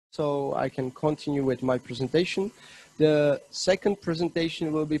So I can continue with my presentation. The second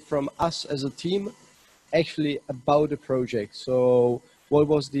presentation will be from us as a team, actually about the project. So what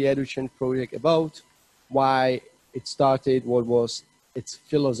was the EduChange project about? Why it started? What was its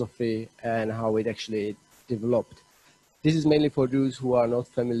philosophy and how it actually developed? This is mainly for those who are not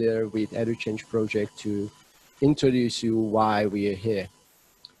familiar with EduChange project to introduce you why we are here.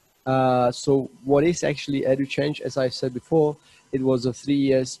 So what is actually EduChange? As I said before, it was a 3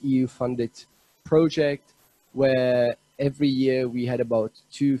 years EU-funded project where every year we had about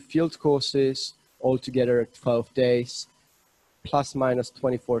 2 field courses, altogether 12 days, plus minus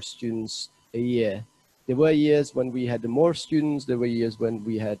 24 students a year. There were years when we had more students, there were years when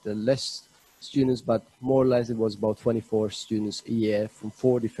we had less students, but more or less it was about 24 students a year from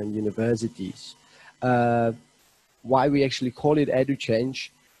 4 different universities. Why we actually call it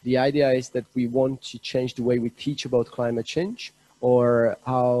EduChange? The idea is that we want to change the way we teach about climate change or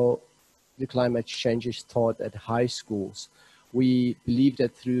how the climate change is taught at high schools. We believe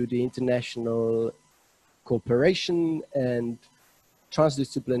that through the international cooperation and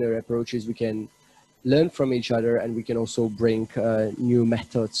transdisciplinary approaches, we can learn from each other and we can also bring new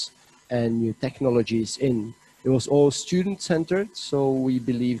methods and new technologies in. It was all student-centered, so we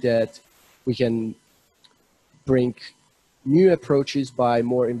believe that we can bring new approaches by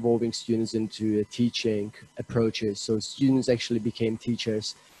more involving students into teaching approaches. So students actually became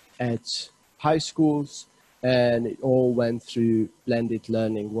teachers at high schools, and it all went through blended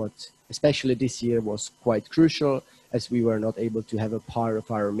learning, what especially this year was quite crucial as we were not able to have a part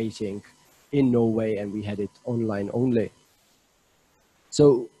of our meeting in Norway and we had it online only.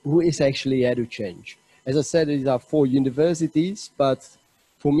 So who is actually EduChange? As I said, these are 4 universities, but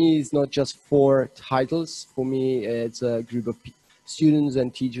for me, it's not just 4 titles. For me, it's a group of students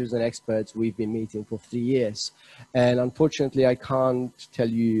and teachers and experts we've been meeting for 3 years. And unfortunately, I can't tell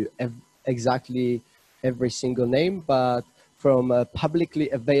you exactly every single name, but from publicly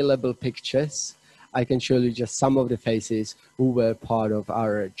available pictures, I can show you just some of the faces who were part of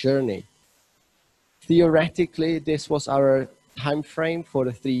our journey. Theoretically, this was our time frame for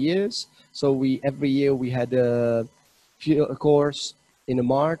the 3 years. So every year we had a course in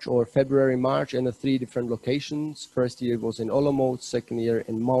March or February, March in 3 different locations. First year was in Olomouc, second year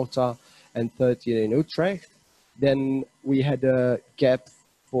in Malta, and third year in Utrecht. Then we had a gap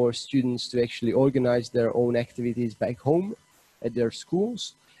for students to actually organize their own activities back home at their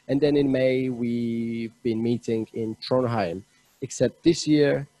schools. And then in May, we've been meeting in Trondheim, except this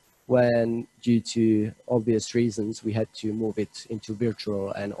year when, due to obvious reasons, we had to move it into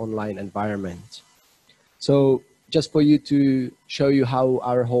virtual and online environment. So just for you to show you how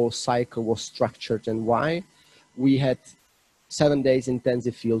our whole cycle was structured and why, we had 7 days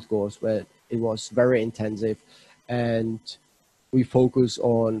intensive field course where it was very intensive and we focus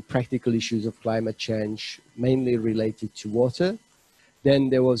on practical issues of climate change, mainly related to water. Then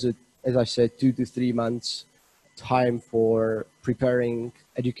there was, as I said, 2 to 3 months time for preparing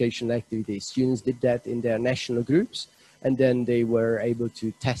educational activities. Students did that in their national groups and then they were able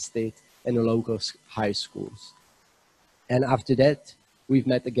to test it in the local high schools. And after that, we've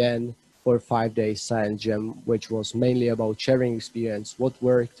met again for 5 days Science Jam, which was mainly about sharing experience, what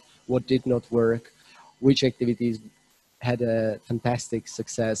worked, what did not work, which activities had a fantastic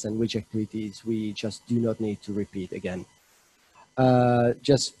success and which activities we just do not need to repeat again.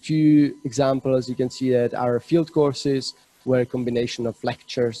 Just few examples, you can see that our field courses were a combination of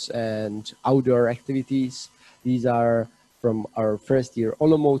lectures and outdoor activities. These are from our first year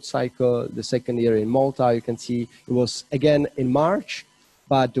Olomouc cycle, the second year in Malta. You can see it was again in March,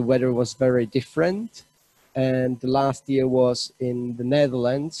 but the weather was very different. And the last year was in the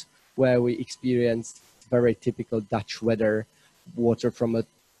Netherlands, where we experienced very typical Dutch weather, water from a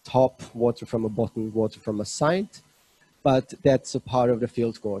top, water from a bottom, water from a side. But that's a part of the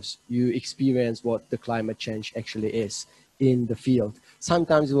field course. You experience what the climate change actually is in the field.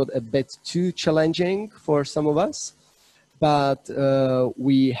 Sometimes it was a bit too challenging for some of us, but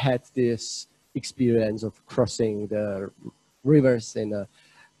we had this experience of crossing the rivers in a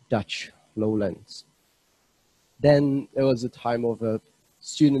Dutch lowlands. Then there was a time of a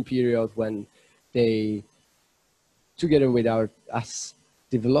student period when they, together with us,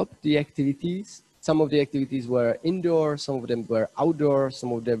 developed the activities. Some of the activities were indoor, some of them were outdoor,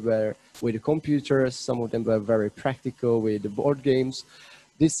 some of them were with the computers, some of them were very practical with the board games.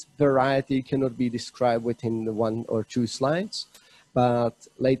 This variety cannot be described within the 1 or 2 slides, but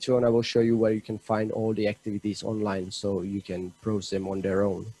later on I will show you where you can find all the activities online so you can browse them on their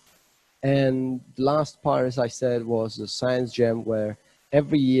own. And the last part, as I said, was the Science Jam, where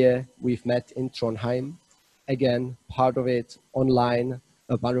every year we've met in Trondheim. Again, part of it online,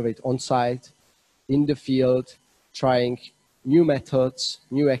 a part of it on site, in the field, trying new methods,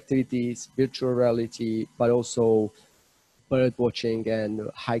 new activities, virtual reality, but also bird watching and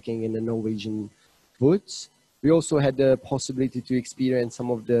hiking in the Norwegian woods. We also had the possibility to experience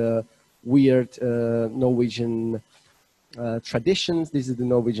some of the weird Norwegian traditions. This is the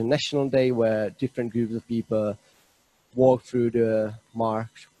Norwegian National Day, where different groups of people walk through the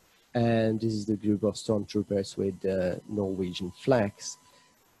marsh, and this is the group of stormtroopers with Norwegian flags.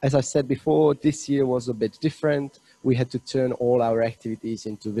 As I said before, this year was a bit different. We had to turn all our activities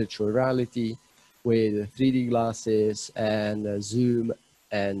into virtual reality with 3D glasses and Zoom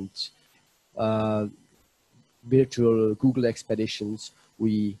and virtual Google expeditions.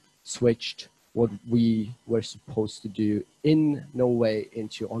 We switched what we were supposed to do in Norway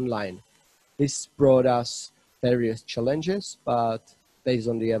into online. This brought us various challenges, but based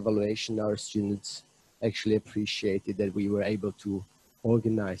on the evaluation, our students actually appreciated that we were able to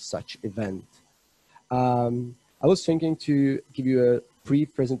organize such event. I was thinking to give you a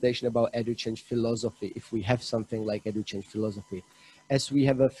brief presentation about EduChange philosophy, if we have something like EduChange philosophy. As we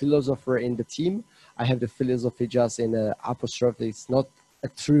have a philosopher in the team, I have the philosophy just in an apostrophe. It's not a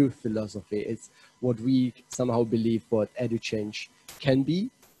true philosophy. It's what we somehow believe what EduChange can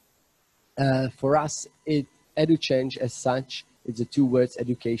be. For us, EduChange as such, it's the two words,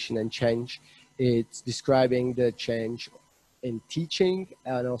 education and change. It's describing the change in teaching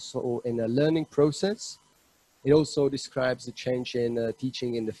and also in a learning process. It also describes the change in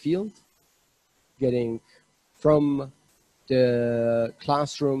teaching in the field, getting from the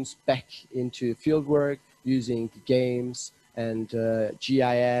classrooms back into fieldwork using games and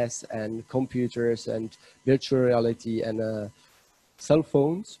GIS and computers and virtual reality and cell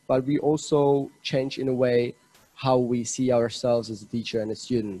phones. But we also change in a way how we see ourselves as a teacher and a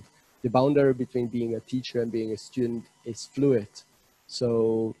student. The boundary between being a teacher and being a student is fluid.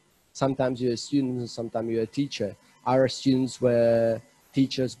 So sometimes you're a student and sometimes you're a teacher. Our students were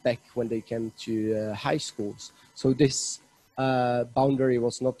teachers back when they came to high schools. So this boundary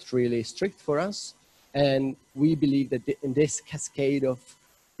was not really strict for us. And we believe that in this cascade of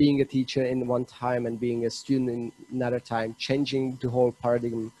being a teacher in one time and being a student in another time, changing the whole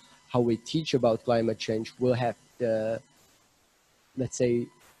paradigm, how we teach about climate change will have the, let's say,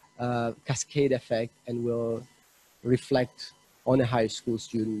 cascade effect and will reflect on the high school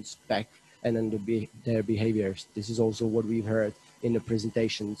students back and on their behaviors. This is also what we've heard in the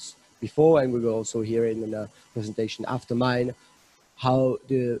presentations before, and we will also hear it in the presentation after mine, how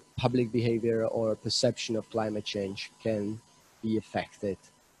the public behavior or perception of climate change can be affected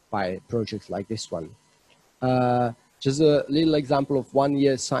by projects like this one. Just a little example of 1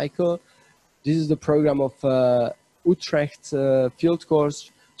 year cycle. This is the program of Utrecht field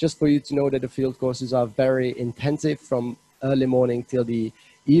course. Just for you to know that the field courses are very intensive from early morning till the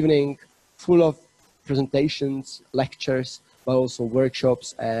evening, full of presentations, lectures, but also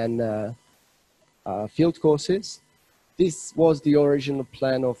workshops and field courses. This was the original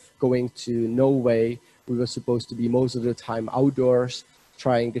plan of going to Norway. We were supposed to be most of the time outdoors,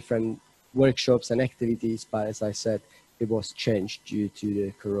 trying different workshops and activities, but as I said, it was changed due to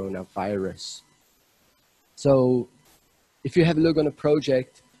the coronavirus. So if you have a look on the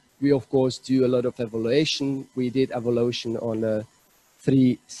project, we of course do a lot of evaluation. We did evaluation on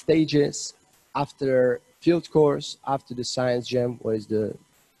 3 stages: after field course, after the science jam, what is the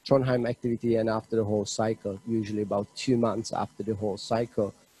Trondheim activity, and after the whole cycle, usually about 2 months after the whole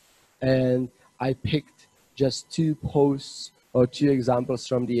cycle. And I picked just 2 posts or 2 examples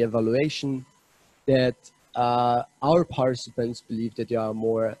from the evaluation that our participants believe that they are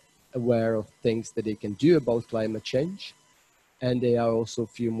more aware of things that they can do about climate change. And they are also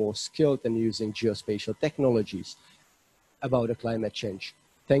feel more skilled in using geospatial technologies about the climate change,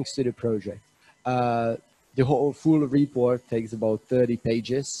 thanks to the project. The whole full report takes about 30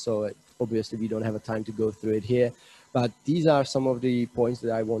 pages, so obviously we don't have a time to go through it here. But these are some of the points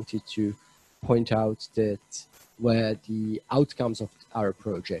that I wanted to point out that were the outcomes of our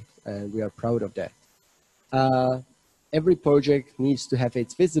project, and we are proud of that. Every project needs to have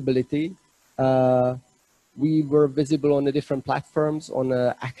its visibility. We were visible on the different platforms, on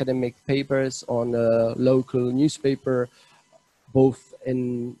academic papers, on a local newspaper, both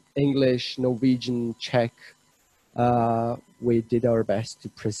in English, Norwegian, Czech. We did our best to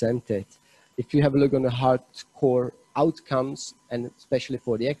present it. If you have a look on the hardcore outcomes, and especially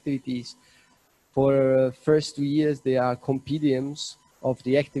for the activities, for the first 2 years, there are compendiums of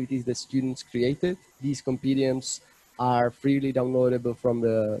the activities that students created. These compendiums are freely downloadable from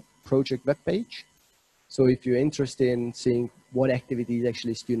the project webpage. So if you're interested in seeing what activities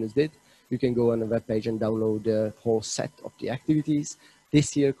actually students did, you can go on the webpage and download the whole set of the activities.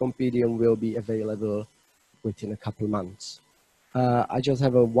 This year, Compendium will be available within a couple months. I just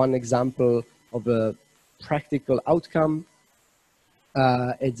have one example of a practical outcome.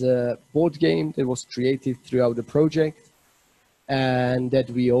 It's a board game that was created throughout the project and that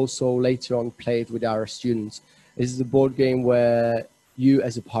we also later on played with our students. This is a board game where you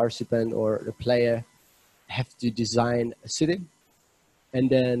as a participant or a player have to design a city, and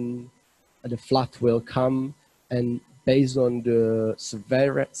then the flood will come, and based on the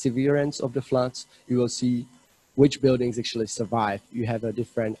severance of the floods, you will see which buildings actually survive. You have a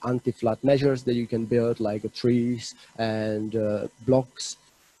different anti-flood measures that you can build, like trees and blocks.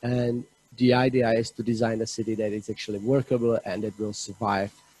 And the idea is to design a city that is actually workable and that will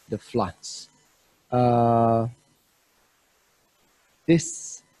survive the floods.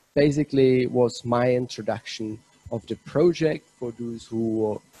 This basically was my introduction of the project for those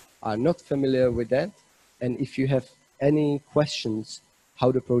who are not familiar with that. And if you have any questions,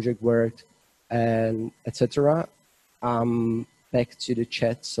 how the project worked, and etc., back to the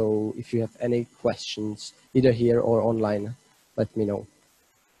chat. So if you have any questions, either here or online, let me know.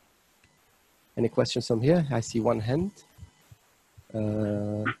 Any questions from here? I see one hand.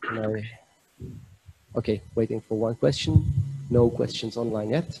 Okay, waiting for one question. No questions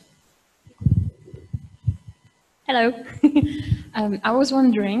online yet. Hello. I was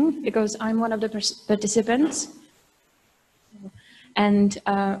wondering, because I'm one of the participants, and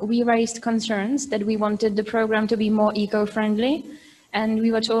we raised concerns that we wanted the program to be more eco-friendly, and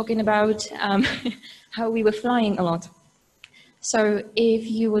we were talking about how we were flying a lot. So if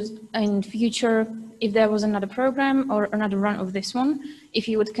you would, in future, if there was another program or another run of this one, if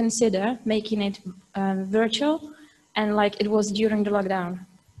you would consider making it virtual and like it was during the lockdown.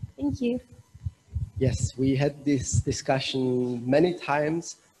 Thank you. Yes, we had this discussion many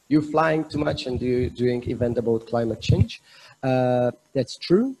times. You're flying too much and you're doing event about climate change. That's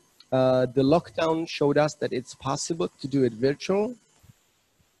true. The lockdown showed us that it's possible to do it virtual.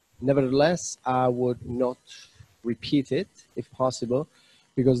 Nevertheless, I would not repeat it if possible,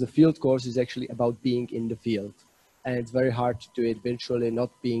 because the field course is actually about being in the field. And it's very hard to do it virtually,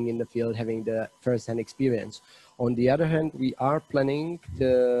 not being in the field, having the first-hand experience. On the other hand, we are planning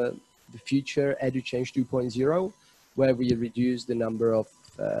the future EduChange 2.0, where we reduce the number of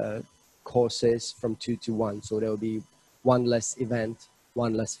courses from 2 to 1. So there will be one less event,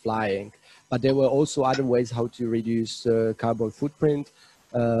 one less flying. But there were also other ways how to reduce carbon footprint.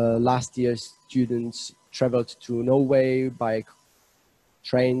 Last year, students traveled to Norway by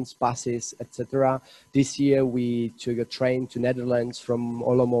trains, buses, etc. This year, we took a train to Netherlands from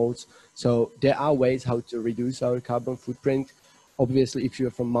Olomouc. So there are ways how to reduce our carbon footprint. Obviously, if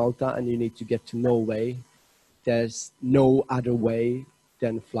you're from Malta and you need to get to Norway, there's no other way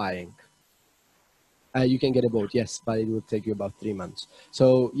than flying. You can get a boat, yes, but it will take you about 3 months.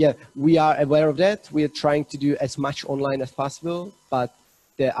 So yeah, we are aware of that. We are trying to do as much online as possible, but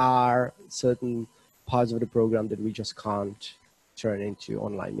there are certain parts of the program that we just can't turn into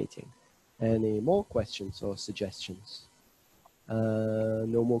online meeting. Any more questions or suggestions?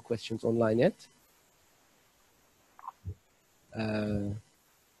 No more questions online yet.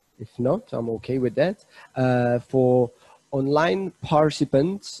 If not, I'm okay with that. For online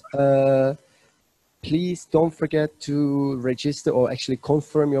participants, please don't forget to register or actually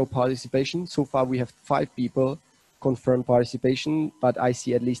confirm your participation. So far, we have 5 people confirm participation, but I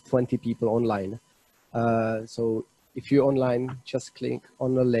see at least 20 people online. So if you're online, just click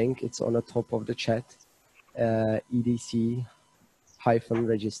on the link. It's on the top of the chat,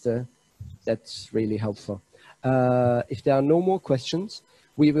 EDC-register. That's really helpful. If there are no more questions,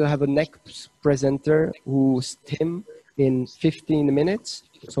 we will have a next presenter who's Tim in 15 minutes,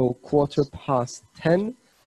 so 10:15.